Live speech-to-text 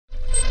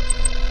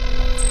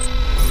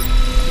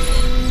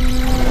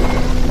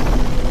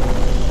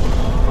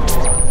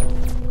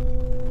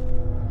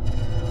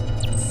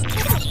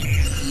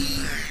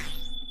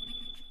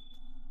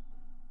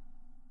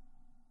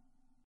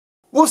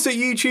What's up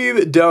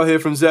YouTube, Dale here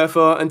from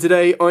Zephyr, and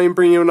today I am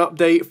bringing you an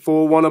update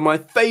for one of my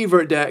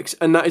favourite decks,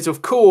 and that is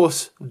of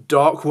course,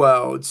 Dark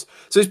Worlds.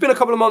 So it's been a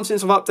couple of months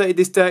since I've updated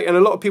this deck, and a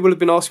lot of people have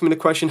been asking me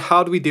the question,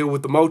 how do we deal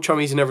with the mold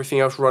chummies and everything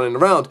else running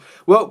around?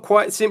 Well,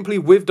 quite simply,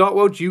 with Dark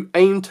Worlds, you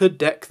aim to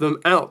deck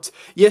them out.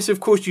 Yes, of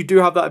course, you do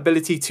have that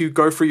ability to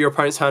go through your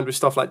opponent's hand with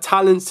stuff like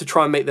talents to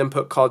try and make them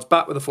put cards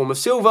back with a form of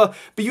silver,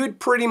 but you would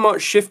pretty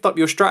much shift up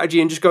your strategy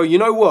and just go, you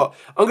know what,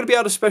 I'm going to be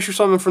able to special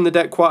summon from the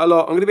deck quite a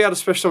lot, I'm going to be able to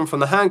special summon from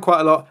the hand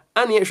quite a lot,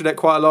 and the extra deck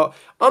quite a lot,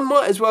 I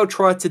might as well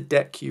try to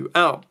deck you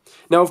out.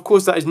 Now, of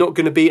course, that is not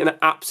going to be an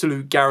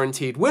absolute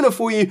guaranteed winner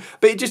for you,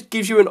 but it just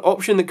gives you an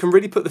option that can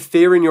really put the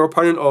fear in your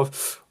opponent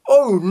of,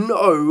 oh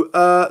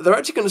no, they're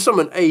actually going to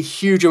summon a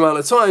huge amount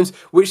of times,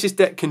 which this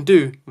deck can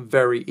do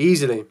very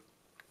easily.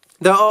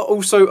 There are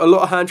also a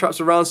lot of hand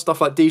traps around,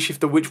 stuff like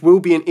D-Shifter, which will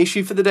be an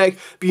issue for the deck,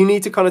 but you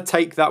need to kind of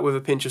take that with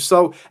a pinch of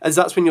salt, as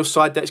that's when your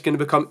side deck's going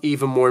to become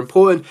even more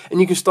important, and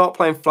you can start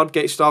playing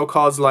floodgate style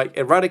cards like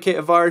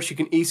Eradicator Virus. You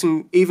can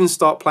even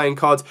start playing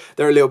cards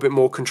that are a little bit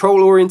more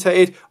control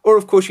orientated, or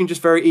of course you can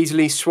just very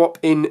easily swap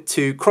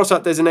into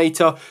Crossout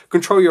Designator,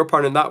 control your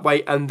opponent that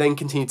way, and then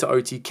continue to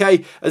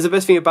OTK, as the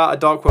best thing about a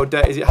Dark World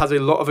deck is it has a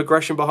lot of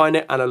aggression behind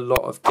it and a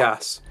lot of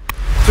gas.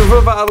 So with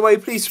all that out of the way,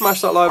 please smash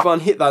that like button,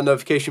 hit that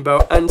notification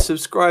bell, and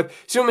subscribe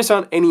so you don't miss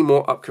out on any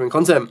more upcoming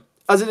content.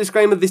 As a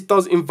disclaimer, this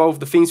does involve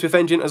the Themes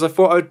engine, as I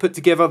thought I would put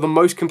together the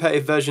most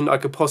competitive version I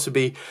could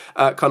possibly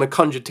kind of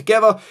conjure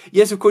together.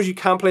 Yes, of course, you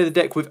can play the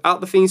deck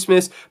without the Themes,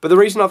 but the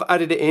reason I've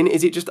added it in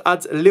is it just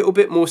adds a little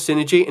bit more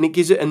synergy and it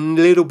gives it a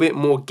little bit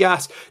more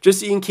gas,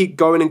 just so you can keep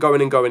going and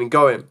going and going and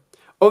going.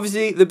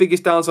 Obviously, the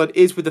biggest downside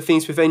is with the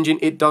Themes engine,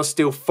 it does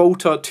still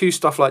falter to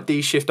stuff like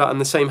D-Shifter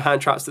and the same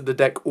hand traps that the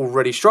deck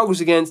already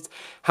struggles against.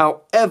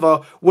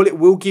 However, what it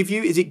will give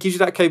you is it gives you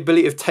that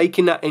capability of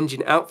taking that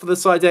engine out for the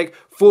side deck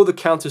for the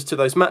counters to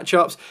those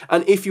matchups.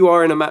 And if you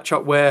are in a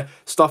matchup where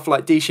stuff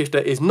like D-Shifter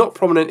is not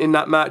prominent in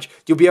that match,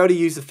 you'll be able to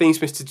use the Themes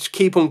to just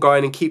keep on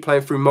going and keep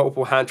playing through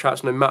multiple hand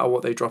traps no matter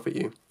what they drop at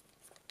you.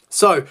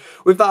 So,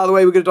 with that out of the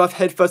way, we're going to dive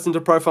headfirst into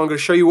profile. I'm going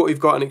to show you what we've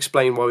got and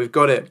explain why we've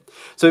got it.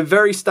 So,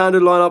 very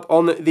standard lineup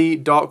on the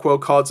Dark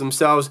World cards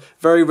themselves.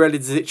 Very rarely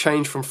does it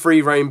change from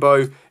 3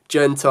 Rainbow,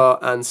 Genta,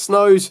 and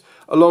Snows,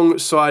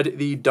 alongside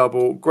the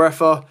double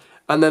Greffa.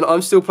 And then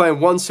I'm still playing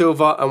 1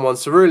 Silver and 1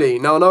 Cerulei.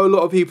 Now, I know a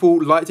lot of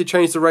people like to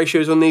change the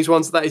ratios on these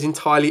ones. That is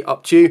entirely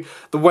up to you.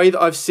 The way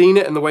that I've seen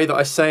it and the way that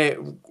I say it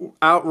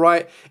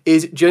outright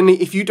is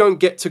generally, if you don't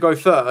get to go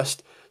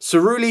first,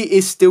 Cerulei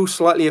is still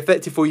slightly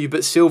effective for you,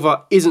 but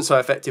Silver isn't so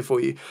effective for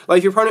you. Like,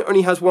 if your opponent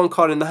only has 1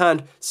 card in the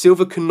hand,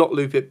 Silver cannot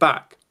loop it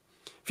back.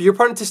 For your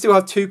opponent to still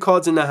have 2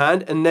 cards in their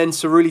hand, and then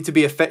Cerulei to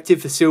be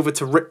effective for Silver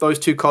to rip those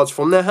 2 cards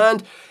from their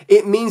hand,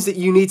 it means that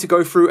you need to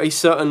go through a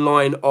certain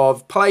line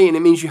of play, and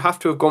it means you have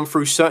to have gone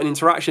through certain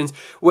interactions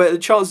where the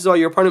chances are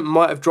your opponent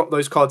might have dropped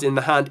those cards in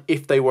the hand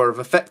if they were of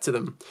effect to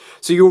them.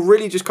 So you're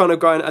really just kind of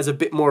going as a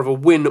bit more of a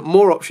win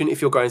more option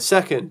if you're going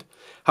second.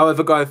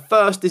 However, going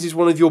first, this is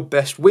one of your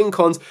best win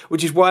cons,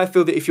 which is why I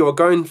feel that if you're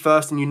going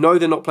first and you know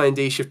they're not playing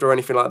D-Shift or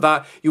anything like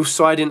that, you'll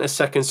side in a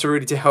second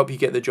Cerulei to help you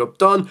get the job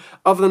done.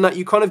 Other than that,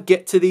 you kind of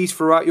get to these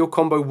throughout your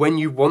combo when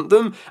you want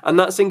them, and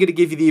that's then going to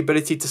give you the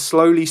ability to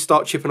slowly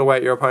start chipping away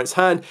at your opponent's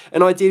hand,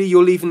 and ideally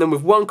you're leaving them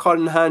with 1 card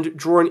in hand,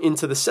 drawing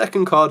into the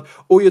second card,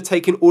 or you're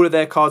taking all of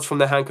their cards from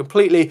their hand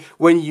completely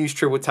when you use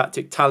Triple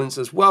Tactic Talents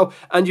as well,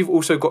 and you've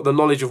also got the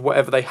knowledge of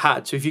whatever they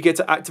had. So if you get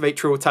to activate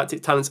Triple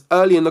Tactic Talents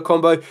early in the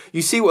combo,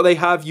 you see what they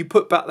have, you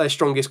put back their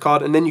strongest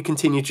card, and then you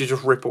continue to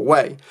just rip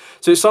away.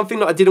 So it's something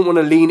that I didn't want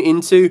to lean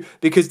into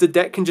because the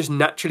deck can just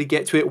naturally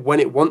get to it when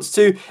it wants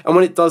to, and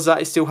when it does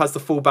that, it still has the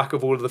fallback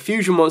of all of the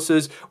fusion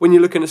monsters. When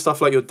you're looking at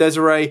stuff like your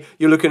Desiree,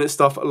 you're looking at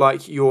stuff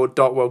like your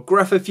Dark World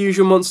Greffa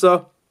fusion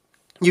monster,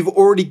 you've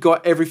already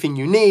got everything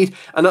you need,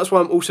 and that's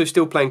why I'm also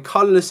still playing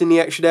colourless in the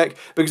extra deck,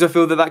 because I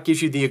feel that that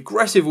gives you the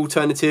aggressive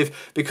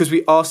alternative, because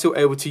we are still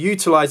able to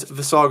utilise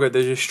Visago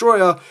the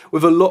Destroyer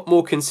with a lot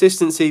more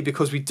consistency,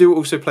 because we do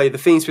also play the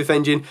Themes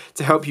engine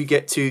to help you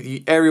get to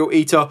the Aerial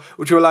Eater,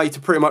 which will allow you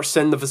to pretty much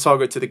send the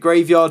Visago to the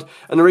graveyard.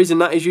 And the reason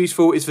that is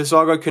useful is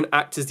Visago can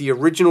act as the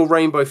original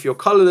Rainbow for your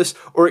colourless,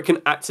 or it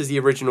can act as the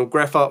original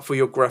Greffa for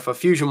your Greffa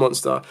fusion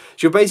monster. So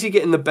you're basically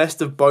getting the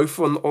best of both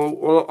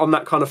on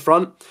that kind of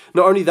front.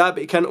 Not only that,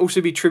 but it can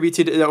also be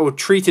treated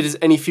as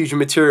any fusion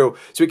material,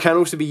 so it can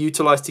also be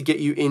utilized to get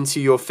you into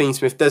your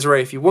Fiendsmith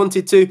Desiree if you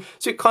wanted to,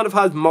 so it kind of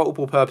has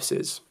multiple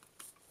purposes.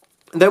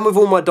 And then with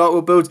all my Dark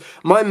World builds,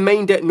 my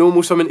main deck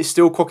normal summon is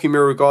still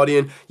Kokimiru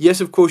Guardian.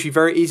 Yes, of course, you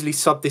very easily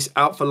sub this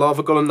out for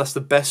Lava Golem. That's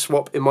the best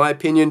swap in my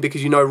opinion,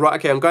 because you know, right,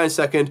 okay, I'm going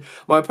second,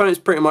 my opponent's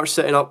pretty much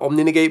setting up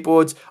Omni Negate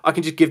boards, I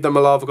can just give them a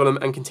Lava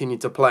Golem and continue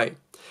to play.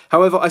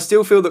 However, I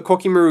still feel that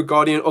Kokimiru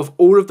Guardian, of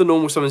all of the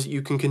normal summons that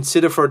you can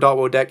consider for a Dark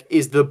World deck,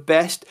 is the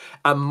best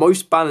and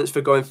most balanced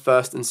for going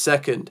first and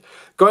second.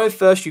 Going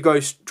first, you go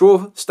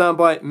draw,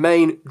 standby,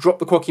 main, drop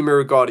the Quacky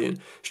Mirror Guardian.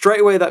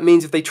 Straight away, that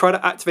means if they try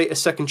to activate a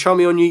second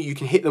Chummy on you, you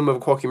can hit them with a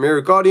Quacky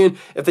Mirror Guardian.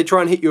 If they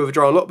try and hit you with a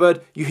Drown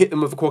Lockbird, you hit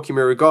them with a Quacky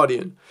Mirror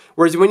Guardian.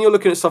 Whereas when you're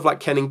looking at stuff like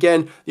Ken and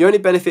Gen, the only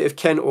benefit of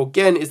Ken or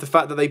Gen is the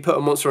fact that they put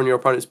a monster on your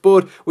opponent's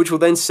board, which will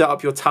then set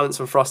up your talents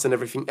and thrust and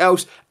everything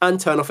else, and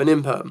turn off an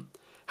imperm.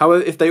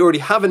 However, if they already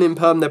have an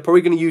imperm, they're probably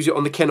going to use it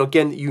on the Ken or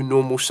Gen that you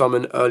normal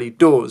summon early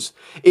doors.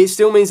 It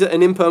still means that an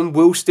imperm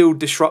will still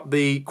disrupt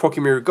the Quacky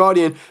Mirror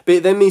Guardian, but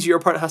it then means your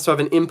opponent has to have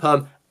an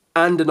imperm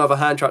and another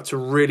hand trap to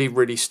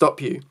really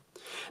stop you.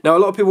 Now, a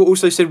lot of people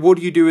also said, what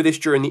do you do with this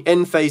during the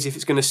end phase if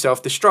it's going to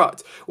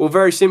self-destruct? Well,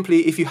 very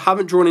simply, if you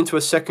haven't drawn into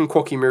a second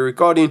Quacky Mirror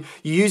Guardian,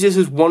 you use this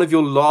as one of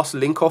your last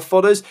link-off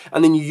fodders,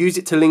 and then you use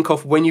it to link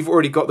off when you've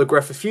already got the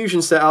Grepher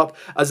Fusion set up,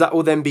 as that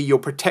will then be your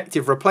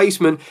protective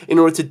replacement in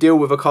order to deal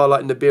with a card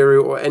like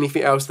Nibiru or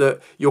anything else that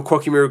your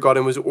Quacky Mirror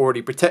Guardian was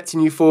already protecting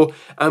you for.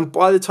 And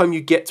by the time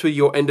you get to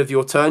your end of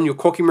your turn, your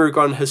Quacky Mirror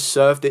Guardian has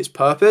served its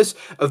purpose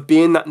of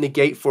being that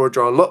negate for a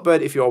Drown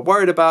Lockbird if you are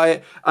worried about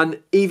it. And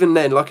even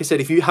then, like I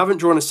said, if you haven't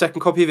drawn a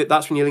second copy of it,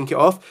 that's when you link it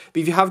off.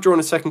 But if you have drawn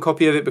a second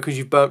copy of it because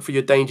you've burnt through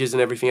your dangers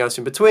and everything else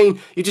in between,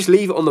 you just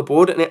leave it on the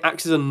board and it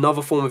acts as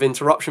another form of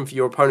interruption for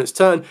your opponent's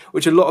turn,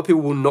 which a lot of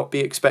people will not be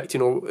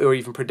expecting or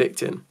even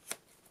predicting.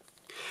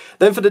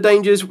 Then for the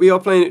dangers, we are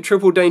playing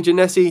Triple Danger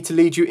Nessie to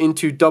lead you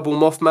into double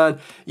Mothman.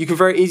 You can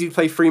very easily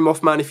play 3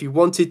 Mothman if you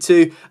wanted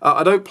to.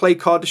 I don't play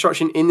card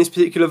destruction in this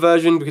particular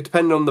version because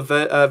depending on the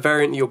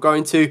variant you're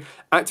going to,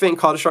 activating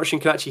card destruction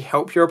can actually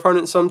help your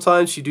opponent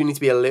sometimes. You do need to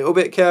be a little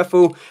bit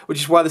careful, which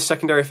is why the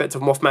secondary effect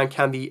of Mothman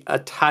can be a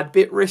tad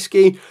bit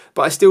risky.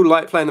 But I still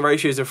like playing the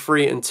ratios of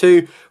 3 and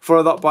 2,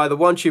 followed up by the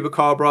 1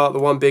 Chupacabra, the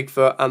 1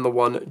 Bigfoot, and the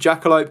 1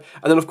 Jackalope.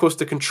 And then, of course,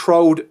 the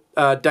controlled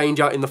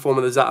danger in the form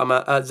of the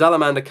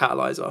Salamander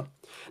Catalyzer.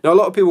 Now, a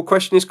lot of people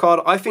question this card.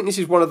 I think this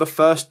is one of the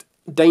first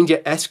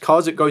Danger-esque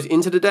cards that goes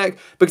into the deck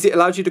because it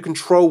allows you to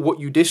control what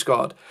you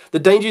discard. The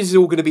dangers is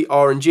all going to be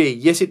RNG.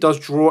 Yes, it does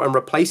draw and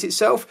replace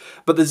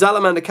itself, but the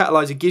Salamander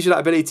Catalyzer gives you that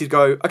ability to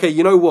go, okay,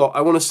 you know what?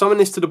 I want to summon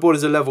this to the board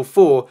as a level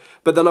 4,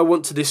 but then I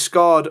want to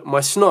discard my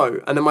Snow,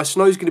 and then my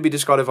Snow is going to be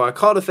discarded via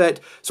card effect,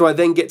 so I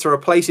then get to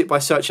replace it by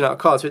searching out a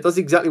card. So it does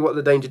exactly what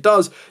the Danger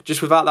does,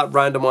 just without that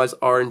randomized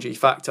RNG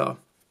factor.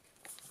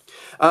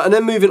 And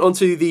then moving on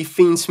to the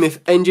Fiendsmith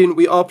engine,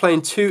 we are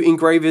playing 2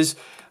 Engravers,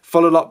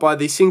 followed up by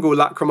the single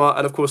Lacrima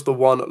and of course the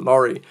 1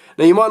 Lorry.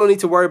 Now you might not need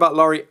to worry about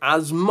Lorry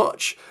as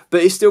much,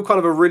 but it's still kind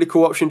of a really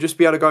cool option just to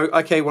be able to go,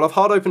 okay, well I've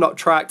hard opened up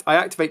Tract, I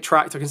activate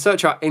Tract, I can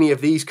search out any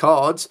of these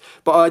cards,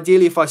 but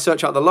ideally if I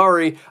search out the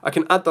Lorry, I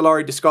can add the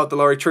Lorry, discard the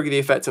Lorry, trigger the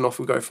effect and off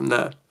we go from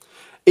there.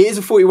 It is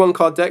a 41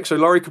 card deck, so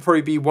Lorry could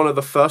probably be one of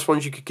the first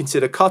ones you could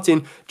consider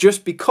cutting,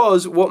 just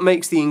because what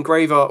makes the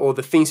Engraver or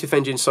the Fiendsmith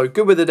engine so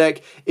good with the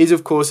deck is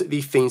of course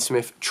the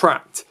Fiendsmith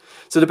Tract.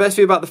 So the best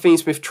thing about the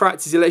Fiendsmith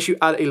Tract is it lets you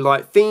add a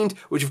Light Fiend,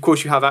 which of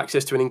course you have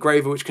access to an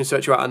Engraver, which can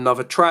search you out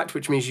another Tract,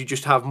 which means you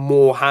just have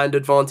more hand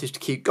advantage to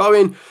keep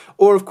going.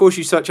 Or of course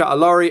you search out a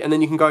Lorry, and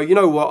then you can go, you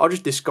know what, I'll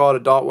just discard a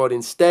Darkworld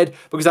instead,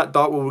 because that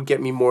Darkworld will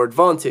get me more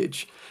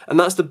advantage. And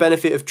that's the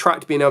benefit of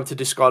Tract being able to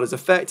discard as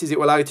effect, is it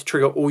will allow you to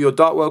trigger all your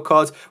Darkworld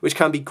cards, which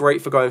can be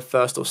great for going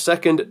first or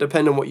second,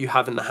 depending on what you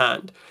have in the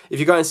hand. If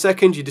you're going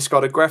second, you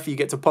discard a Grepher, you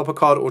get to pop a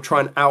card or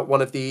try and out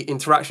one of the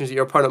interactions that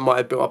your opponent might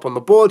have built up on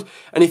the board.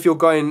 And if you're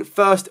going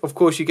first, of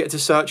course, you get to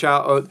search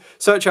out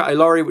a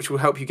Lorry, which will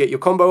help you get your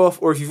combo off.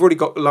 Or if you've already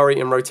got Lorry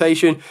in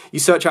rotation, you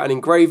search out an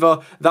Engraver.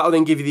 That will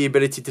then give you the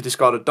ability to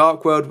discard a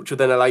Darkworld, which will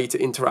then allow you to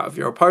interact with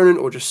your opponent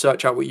or just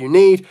search out what you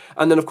need.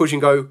 And then, of course, you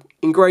can go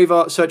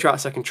Engraver, search out a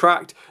second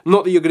Tract.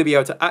 Not that you're going to be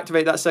able to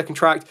activate that second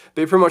Tract,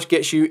 but it pretty much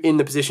gets you in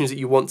the positions that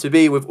you want to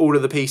be with all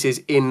of the pieces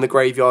in the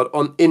graveyard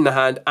in the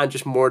hand and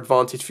just more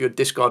advantage for your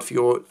discard for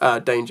your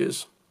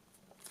dangers.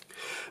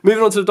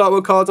 Moving on to the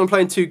Darkworld cards, I'm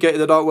playing 2 Gate of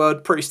the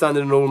Darkworld, pretty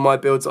standard in all of my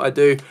builds that I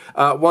do.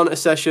 1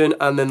 Accession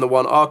and then the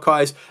 1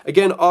 Archives.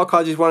 Again,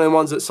 Archives is one of the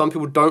ones that some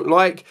people don't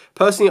like.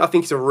 Personally, I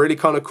think it's a really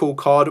kind of cool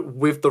card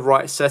with the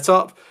right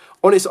setup.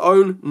 On its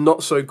own,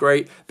 not so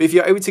great, but if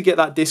you're able to get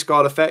that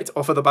discard effect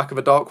off of the back of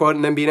a Darkworld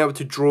and then being able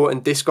to draw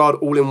and discard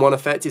all in one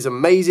effect is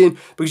amazing,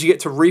 because you get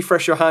to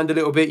refresh your hand a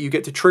little bit, you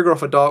get to trigger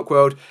off a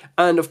Darkworld,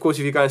 and of course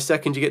if you're going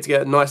second, you get to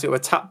get a nice little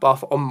attack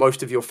buff on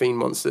most of your Fiend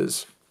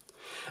monsters.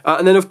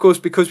 And then, of course,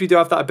 because we do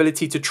have that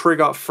ability to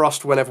trigger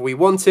Frost whenever we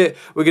want it,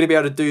 we're going to be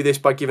able to do this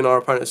by giving our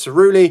opponent a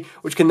Ceruli,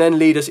 which can then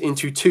lead us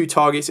into 2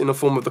 targets in the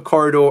form of the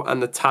Corridor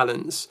and the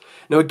Talons.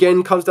 Now,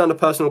 again, comes down to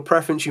personal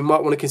preference. You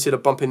might want to consider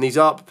bumping these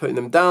up, putting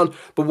them down.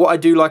 But what I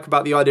do like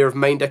about the idea of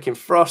main decking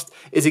Frost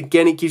is,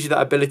 again, it gives you that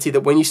ability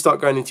that when you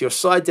start going into your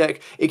side deck,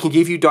 it can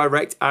give you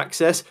direct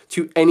access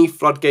to any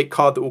Floodgate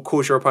card that will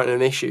cause your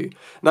opponent an issue.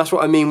 And that's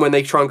what I mean when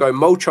they try and go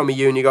Molchummy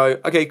you and you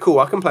go, okay, cool,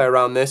 I can play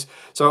around this.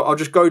 So I'll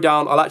just go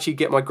down, I'll actually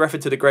get my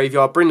Grepher to the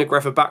graveyard, bring the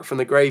Grepher back from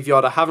the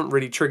graveyard. I haven't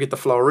really triggered the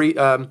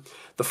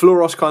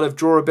Floros kind of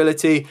draw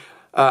ability.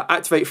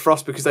 Activate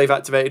Frost because they've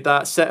activated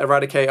that. Set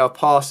Eradicator,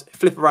 pass,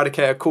 flip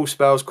Eradicator, cool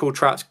spells, cool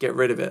traps, get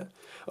rid of it.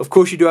 Of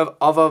course, you do have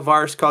other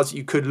virus cards that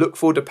you could look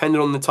for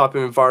depending on the type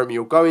of environment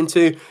you're going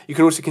to. You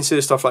can also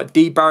consider stuff like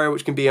D-Barrier,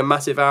 which can be a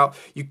massive out.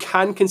 You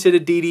can consider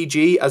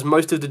DDG, as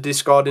most of the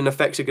discarding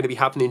effects are going to be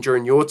happening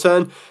during your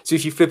turn. So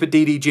if you flip a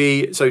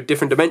DDG, so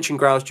different dimension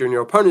grounds during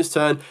your opponent's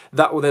turn,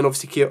 that will then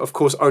obviously, of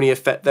course, only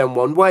affect them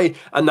one way,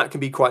 and that can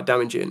be quite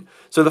damaging.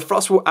 So the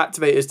Frost will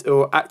activate as,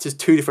 or act as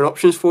two different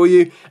options for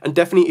you, and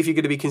definitely if you're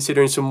going to be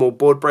considering some more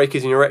board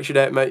breakers in your extra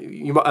deck,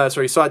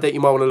 side deck, you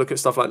might want to look at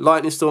stuff like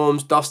Lightning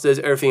Storms, Dusters,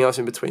 everything else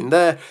in between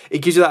there. It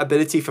gives you that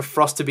ability for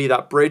Frost to be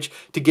that bridge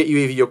to get you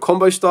either your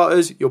combo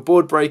starters, your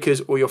board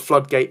breakers, or your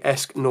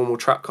Floodgate-esque normal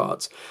trap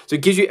cards. So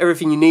it gives you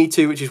everything you need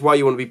to, which is why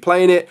you want to be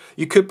playing it.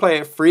 You could play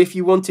it free if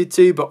you wanted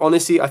to, but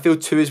honestly, I feel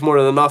 2 is more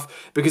than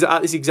enough, because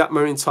at this exact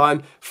moment in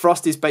time,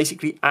 Frost is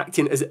basically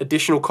acting as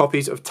additional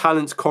copies of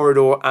Talents,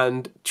 Corridor,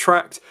 and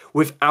Tract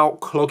without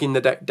clogging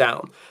the deck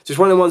down. So it's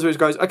one of the ones where it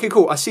goes, okay,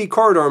 cool, I see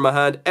Corridor in my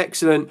hand,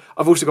 excellent,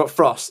 I've also got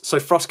Frost, so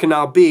Frost can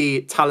now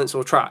be Talents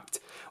or Tract.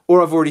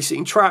 Or I've already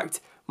seen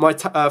Tract, my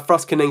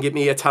Frost can then give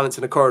me a Talents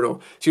and a Corridor.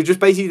 So you're just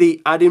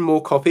basically adding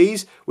more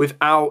copies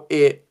without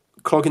it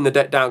clogging the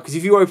deck down, because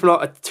if you open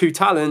up 2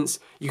 Talents,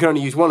 you can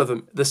only use one of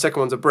them. The second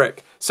one's a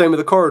brick. Same with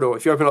the Corridor.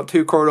 If you open up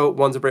 2 Corridor,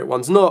 one's a brick,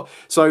 one's not.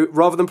 So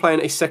rather than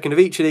playing a second of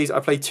each of these,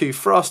 I play 2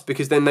 Frost,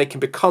 because then they can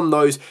become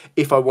those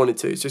if I wanted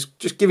to. So it's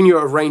just giving you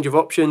a range of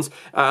options,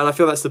 and I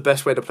feel that's the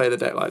best way to play the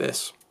deck like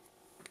this.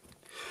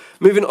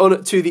 Moving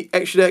on to the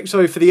extra deck.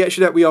 So for the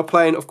extra deck, we are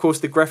playing, of course,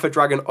 the Grepher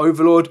Dragon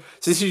Overlord.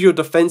 So this is your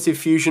defensive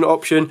fusion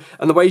option.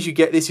 And the ways you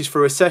get this is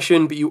through a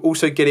session, but you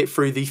also get it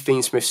through the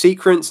Fiendsmith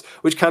sequence,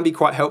 which can be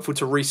quite helpful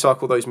to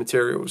recycle those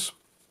materials.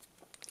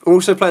 We're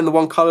also playing the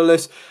one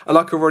colourless, and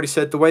like I've already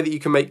said, the way that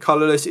you can make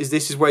colourless is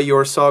this is where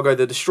your Asago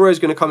the Destroyer is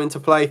going to come into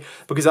play,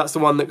 because that's the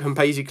one that can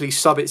basically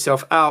sub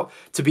itself out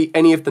to be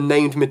any of the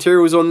named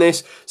materials on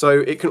this. So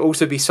it can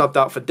also be subbed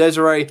out for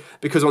Desiree,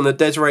 because on the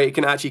Desiree it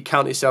can actually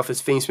count itself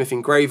as Fiendsmith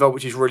Engraver,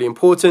 which is really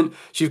important.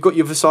 So you've got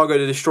your Asago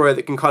the Destroyer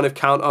that can kind of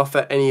counter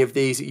for any of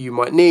these that you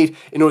might need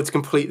in order to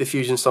complete the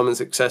fusion summon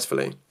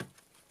successfully.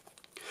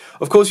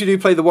 Of course, you do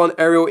play the one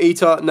Aerial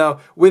Eater. Now,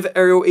 with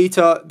Aerial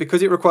Eater,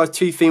 because it requires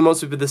 2 theme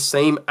monsters with the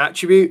same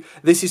attribute,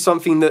 this is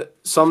something that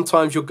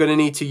sometimes you're going to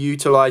need to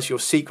utilize your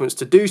sequence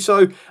to do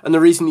so. And the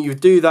reason that you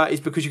do that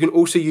is because you can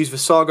also use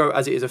Visago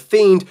as it is a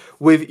fiend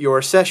with your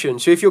Accession.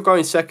 So if you're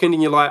going second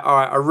and you're like, all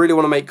right, I really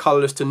want to make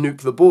colorless to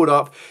nuke the board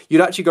up,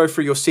 you'd actually go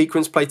through your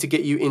sequence play to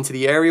get you into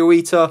the Aerial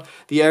Eater.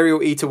 The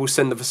Aerial Eater will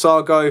send the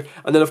Visago,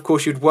 and then of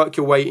course you'd work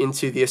your way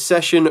into the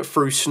Accession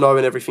through snow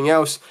and everything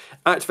else.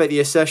 Activate the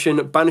Accession,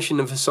 banishing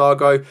the Visago.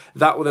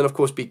 That will then of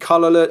course be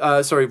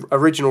colorless,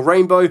 original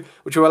Rainbow,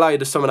 which will allow you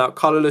to summon out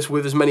colorless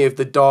with as many of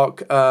the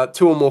dark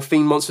 2 or more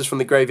fiend monsters from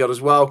the graveyard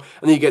as well,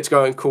 and then you get to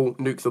go and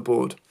nuke the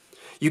board.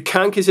 You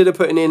can consider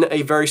putting in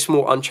a very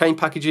small Unchained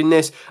package in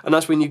this, and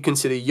that's when you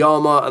consider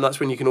Yama, and that's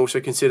when you can also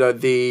consider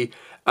the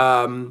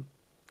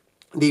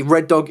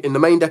Red Dog in the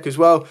main deck as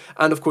well,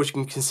 and of course you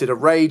can consider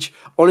Rage.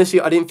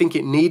 Honestly, I didn't think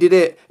it needed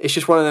it. It's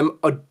just one of them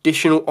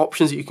additional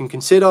options that you can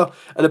consider,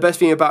 and the best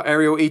thing about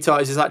Aerial Eater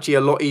is it's actually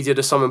a lot easier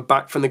to summon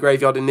back from the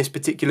graveyard in this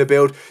particular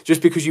build,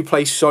 just because you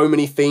play so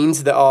many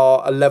fiends that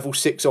are a level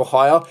 6 or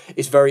higher.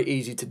 It's very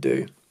easy to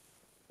do.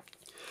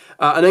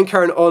 And then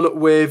carrying on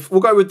with,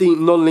 we'll go with the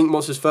non-link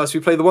monsters first. We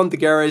play the one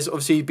Daguerres,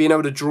 obviously being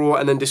able to draw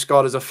and then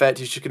discard as effect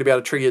is just going to be able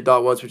to trigger your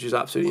Dark Worlds, which is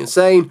absolutely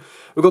insane.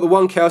 We've got the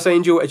one Chaos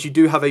Angel, as you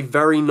do have a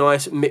very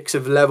nice mix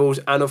of levels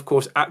and of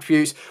course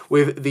attributes,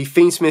 with the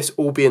Fiendsmiths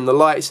all being the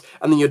lights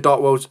and then your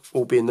Dark Worlds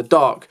all being the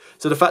dark.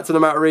 So the fact of the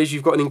matter is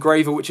you've got an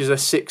Engraver, which is a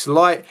 6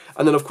 light,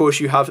 and then of course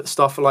you have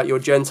stuff like your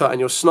Genta and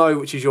your Snow,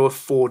 which is your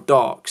 4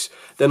 darks.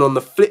 Then on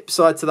the flip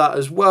side to that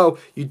as well,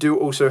 you do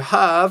also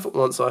have,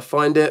 once I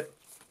find it,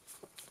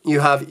 you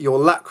have your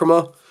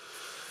Lacrima,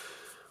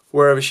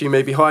 wherever she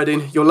may be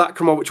hiding. Your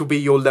Lacrima, which will be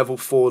your level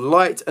 4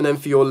 light, and then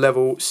for your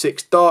level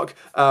 6 dark,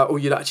 or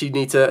you'd actually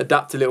need to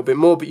adapt a little bit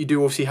more, but you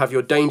do obviously have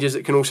your Dangers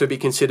that can also be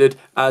considered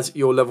as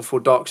your level 4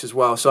 darks as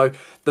well. So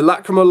the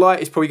Lacrima light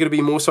is probably going to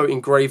be more so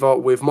Engraver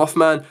with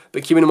Mothman,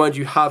 but keep in mind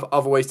you have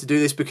other ways to do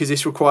this, because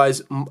this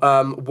requires 1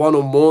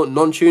 or more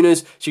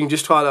non-tuners, so you can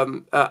just try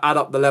to add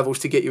up the levels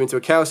to get you into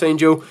a Chaos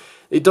Angel.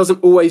 It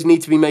doesn't always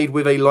need to be made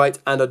with a light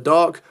and a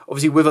dark.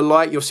 Obviously with a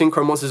light, your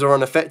synchro monsters are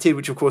unaffected,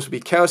 which of course would be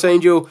Chaos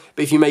Angel,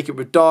 but if you make it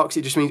with darks,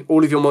 it just means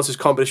all of your monsters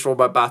can't be destroyed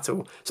by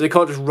battle. So they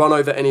can't just run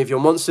over any of your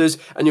monsters,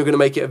 and you're going to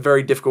make it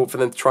very difficult for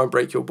them to try and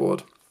break your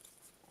board.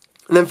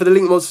 And then for the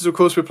link monsters, of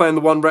course, we're playing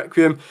the one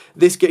Requiem.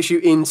 This gets you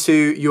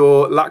into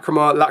your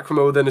Lacrima.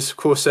 Lacrima will then, of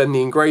course, send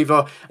the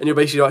Engraver, and you're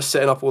basically like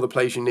setting up all the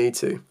plays you need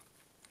to.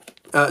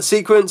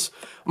 Sequence,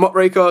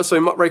 Muckraker. So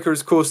Muckraker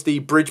is of course the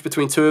bridge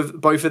between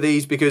both of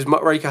these, because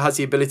Muckraker has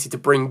the ability to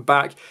bring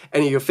back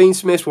any of your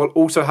Fiendsmiths while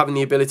also having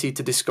the ability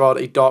to discard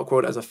a Dark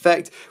World as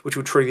effect, which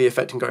will trigger the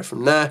effect and go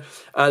from there.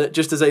 And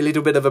just as a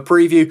little bit of a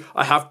preview,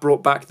 I have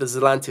brought back the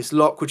Zelantis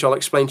lock, which I'll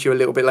explain to you a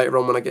little bit later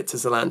on when I get to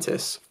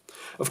Zelantis.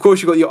 Of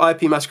course, you've got your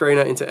IP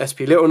Masquerader into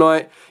SP Little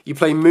Knight. You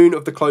play Moon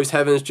of the Closed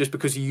Heavens just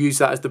because you use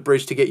that as the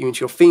bridge to get you into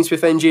your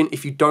Fiendsmith engine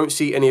if you don't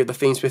see any of the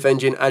Fiendsmith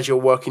engine as you're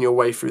working your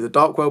way through the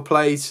Dark World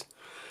plays.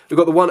 We've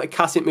got the one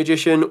Akashic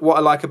Magician. What I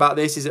like about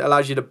this is it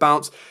allows you to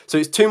bounce. So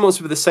it's 2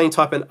 monsters with the same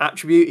type and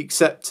attribute,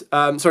 except,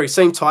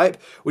 same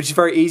type, which is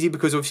very easy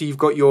because obviously you've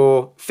got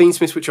your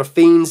Fiendsmiths, which are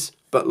fiends,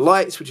 but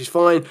lights, which is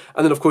fine.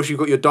 And then, of course, you've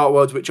got your Dark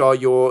Worlds, which are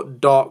your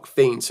dark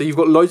fiends. So you've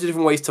got loads of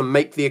different ways to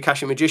make the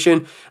Akashic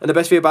Magician. And the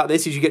best thing about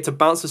this is you get to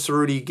bounce the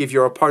Cerulli you give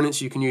your opponent,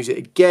 so you can use it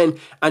again.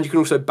 And you can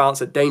also bounce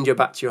a danger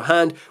back to your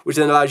hand, which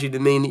then allows you to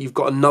mean that you've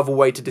got another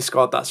way to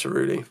discard that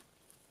Cerulli.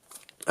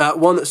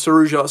 One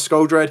Saruja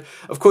Skuldred.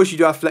 Of course, you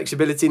do have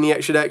flexibility in the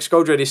extra deck.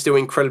 Skuldred is still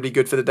incredibly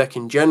good for the deck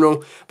in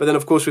general. But then,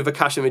 of course, with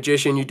Akashic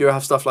Magician, you do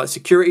have stuff like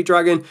Security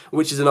Dragon,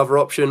 which is another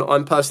option.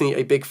 I'm personally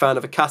a big fan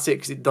of Akashic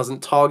because it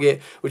doesn't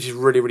target, which is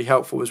really, really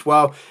helpful as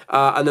well.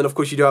 And then, of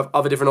course, you do have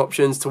other different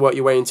options to work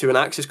your way into an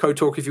Access Code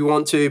Talk if you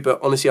want to. But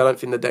honestly, I don't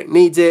think the deck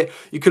needs it.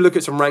 You could look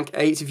at some rank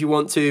 8s if you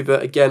want to.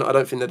 But again, I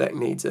don't think the deck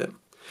needs it.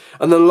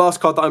 And then the last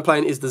card that I'm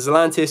playing is the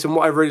Zelantis, and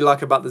what I really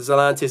like about the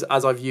Zelantis,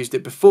 as I've used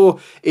it before,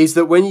 is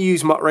that when you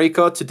use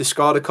Muckraker to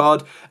discard a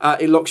card,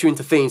 it locks you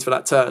into Fiends for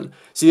that turn.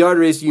 So the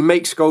idea is you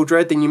make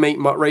Skuldred, then you make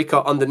Muckraker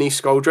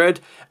underneath Skuldred,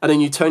 and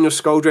then you turn your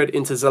Skuldred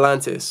into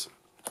Zelantis.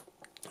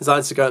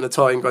 Zelantis go on the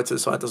tie and go to the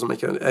side, doesn't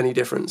make any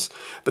difference.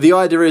 But the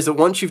idea is that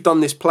once you've done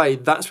this play,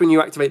 that's when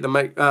you activate the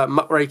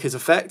Muckraker's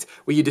effect,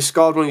 where you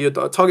discard one of your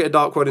target a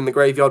Dark World in the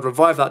graveyard,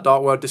 revive that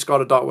Dark World,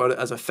 discard a Dark World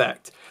as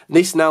effect. And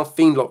this now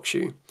Fiend locks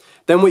you.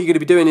 Then what you're going to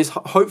be doing is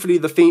hopefully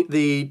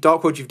the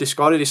Dark World you've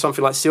discarded is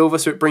something like Silver,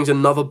 so it brings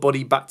another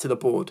body back to the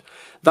board.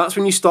 That's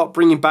when you start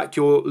bringing back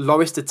your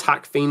lowest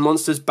attack Fiend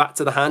monsters back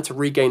to the hand to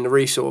regain the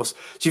resource. So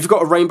if you've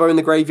got a Rainbow in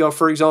the graveyard,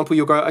 for example,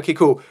 you'll go, okay,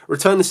 cool,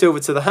 return the Silver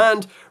to the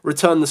hand,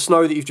 return the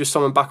Snow that you've just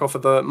summoned back off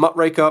of the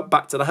Muckraker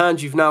back to the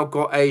hand. You've now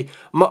got a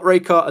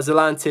Muckraker, a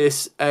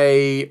Zelantis,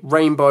 a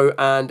Rainbow,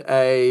 and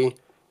a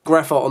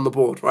Greffa on the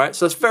board, right?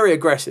 So that's very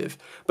aggressive.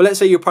 But let's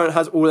say your opponent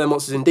has all their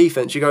monsters in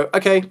defense. You go,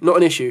 okay, not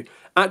an issue.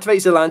 Activate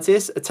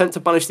Zelantis, attempt to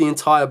banish the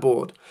entire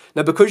board.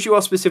 Now, because you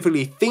are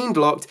specifically Fiend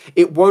locked,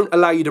 it won't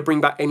allow you to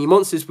bring back any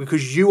monsters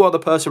because you are the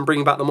person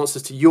bringing back the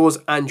monsters to yours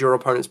and your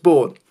opponent's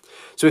board.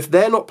 So if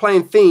they're not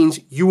playing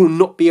Fiends, you will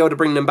not be able to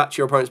bring them back to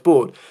your opponent's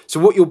board. So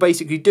what you're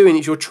basically doing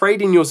is you're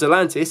trading your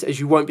Zelantis, as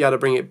you won't be able to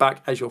bring it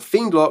back as you're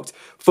Fiend locked,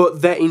 for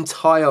their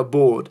entire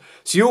board.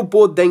 So your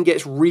board then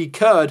gets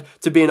recurred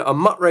to being a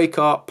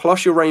Muckraker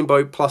plus your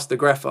Rainbow plus the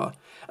Greffa.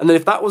 And then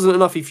if that wasn't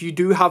enough, if you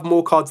do have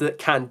more cards that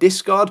can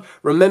discard,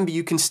 remember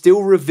you can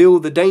still reveal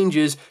the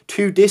dangers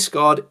to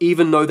discard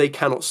even though they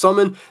cannot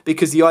summon,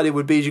 because the idea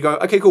would be you go,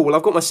 okay, cool, well,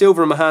 I've got my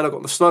Silver in my hand, I've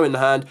got the Snow in the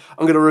hand,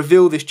 I'm going to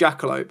reveal this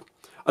Jackalope.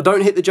 I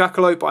don't hit the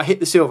Jackalope, but I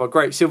hit the Silver.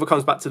 Great, Silver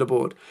comes back to the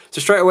board.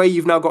 So straight away,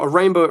 you've now got a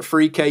Rainbow at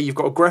 3k, you've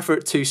got a Greffa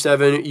at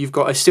 2.7, you've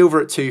got a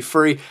Silver at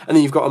 2.3, and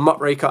then you've got a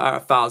Muckraker at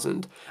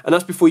 1,000. And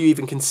that's before you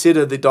even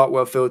consider the Dark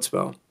World field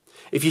spell.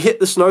 If you hit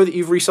the Snow that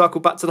you've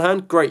recycled back to the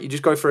hand, great. You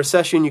just go for a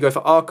session, you go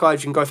for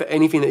archives, you can go for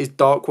anything that is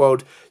Dark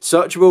World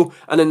searchable,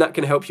 and then that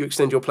can help you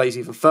extend your plays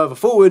even further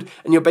forward,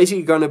 and you're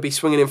basically going to be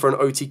swinging in for an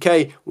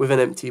OTK with an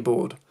empty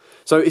board.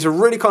 So it's a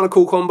really kind of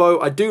cool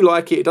combo. I do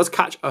like it. It does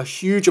catch a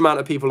huge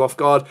amount of people off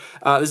guard.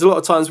 There's a lot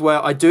of times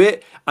where I do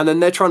it, and then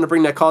they're trying to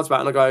bring their cards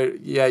back, and I go,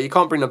 yeah, you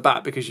can't bring them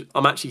back because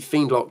I'm actually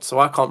Fiend locked, so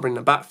I can't bring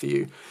them back for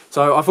you.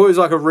 So I thought it was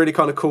like a really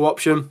kind of cool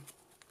option.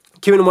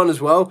 Keeping in mind as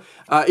well,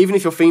 even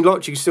if you're Fiend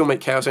locked, you can still make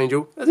Chaos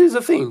Angel. It is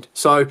a Fiend.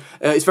 So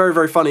it's very,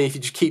 very funny if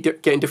you just keep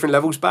getting different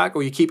levels back,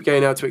 or you keep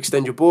going out to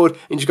extend your board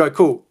and just go,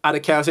 cool, add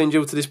a Chaos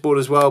Angel to this board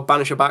as well,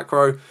 banish a back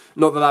row.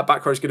 Not that that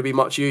back row is going to be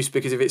much use,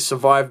 because if it's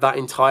survived that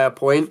entire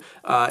point,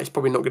 it's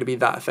probably not going to be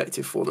that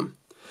effective for them.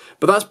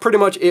 But that's pretty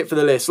much it for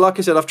the list. Like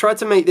I said, I've tried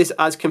to make this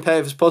as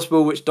competitive as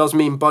possible, which does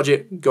mean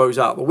budget goes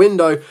out the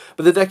window,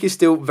 but the deck is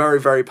still very,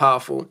 very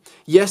powerful.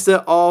 Yes,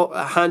 there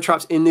are hand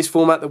traps in this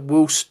format that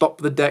will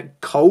stop the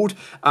deck cold,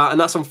 and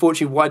that's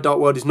unfortunately why Dark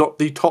World is not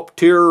the top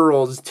tier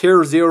or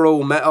tier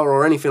 0 meta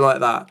or anything like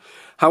that.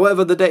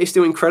 However, the deck is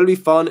still incredibly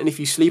fun, and if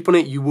you sleep on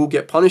it, you will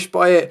get punished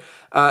by it.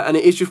 And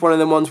it is just one of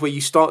them ones where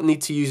you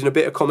need to use a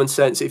bit of common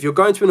sense. If you're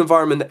going to an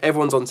environment that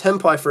everyone's on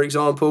Tenpai, for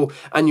example,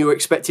 and you're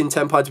expecting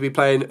Tenpai to be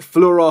playing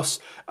Fluoros,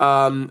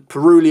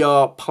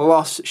 Perulia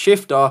plus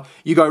Shifter,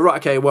 you go, right,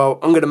 okay, well,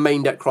 I'm going to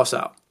main deck cross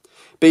out.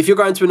 But if you're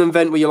going to an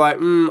event where you're like,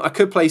 I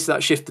could place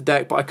that Shifter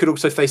deck, but I could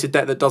also face a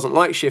deck that doesn't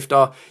like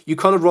Shifter, you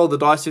kind of roll the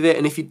dice with it,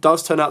 and if it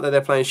does turn out that they're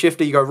playing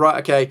Shifter, you go, right,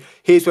 okay,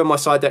 here's where my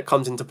side deck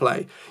comes into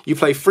play. You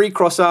play 3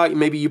 cross out,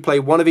 maybe you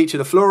play one of each of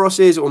the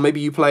Fluoroses, or maybe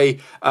you play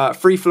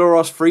 3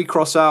 Fluoros, 3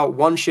 cross out,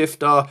 1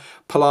 Shifter,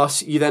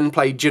 plus you then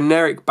play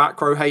generic back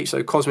row hate,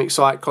 so Cosmic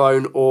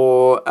Cyclone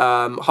or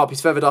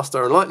Harpy's Feather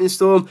Duster and Lightning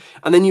Storm,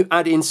 and then you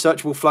add in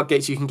searchable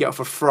floodgates you can get off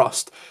of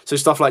Frost. So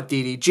stuff like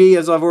DDG,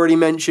 as I've already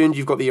mentioned,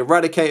 you've got the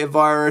Eradicator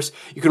virus.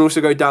 You can also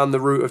go down the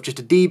route of just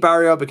a D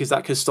barrier, because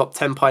that can stop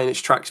Tenpai in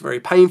its tracks very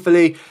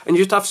painfully, and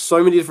you just have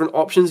so many different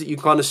options that you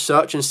can kind of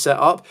search and set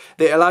up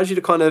that allows you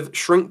to kind of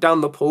shrink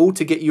down the pool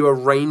to get you a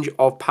range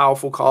of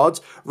powerful cards,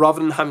 rather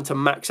than having to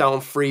max out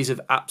on freeze of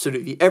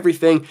absolutely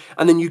everything,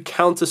 and then you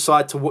counter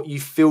side to what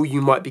you feel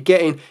you might be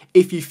getting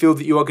if you feel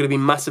that you are going to be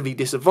massively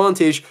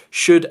disadvantaged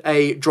should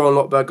a Draw and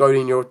Lockbird go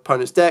in your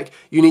opponent's deck.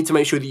 You need to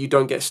make sure that you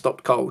don't get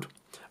stopped cold.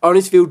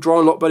 Honestly feel Draw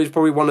and Lockbird is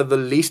probably one of the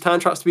least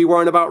hand traps to be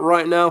worrying about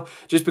right now,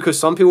 just because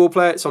some people will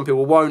play it, some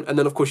people won't, and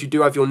then of course you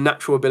do have your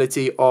natural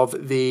ability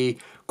of the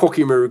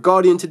Kokimaru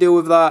Guardian to deal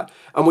with that.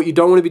 And what you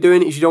don't want to be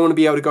doing is you don't want to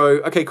be able to go,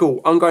 okay,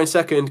 cool, I'm going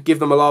second, give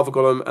them a Lava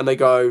Golem, and they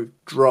go,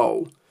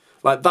 Droll.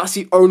 Like, that's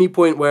the only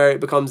point where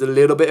it becomes a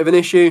little bit of an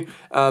issue.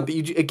 But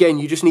again,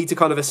 you just need to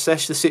kind of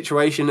assess the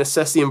situation,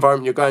 assess the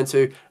environment you're going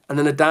to, and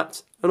then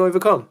adapt and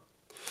overcome.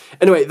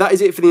 Anyway, that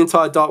is it for the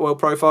entire Dark World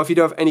profile. If you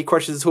do have any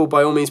questions at all,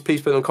 by all means,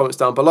 please put them in the comments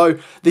down below.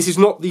 This is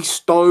not the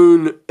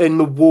stone in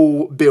the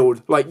wall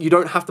build. Like, you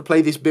don't have to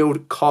play this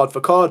build card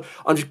for card.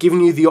 I'm just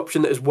giving you the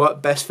option that has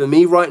worked best for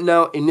me right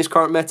now in this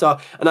current meta,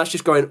 and that's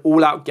just going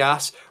all out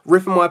gas,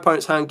 ripping my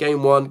opponent's hand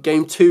game 1,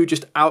 game 2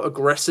 just out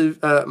aggressive,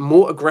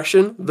 more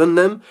aggression than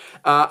them,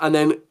 and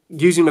then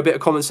using a bit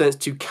of common sense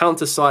to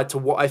counter side to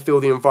what I feel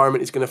the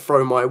environment is going to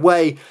throw my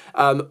way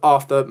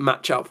after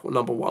matchup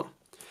number 1.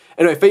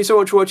 Anyway, thanks so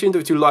much for watching.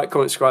 Don't forget to like,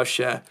 comment, subscribe,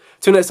 share.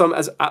 Till next time,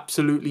 as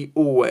absolutely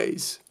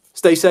always,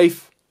 stay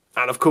safe,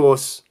 and of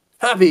course,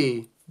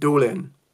 happy dueling.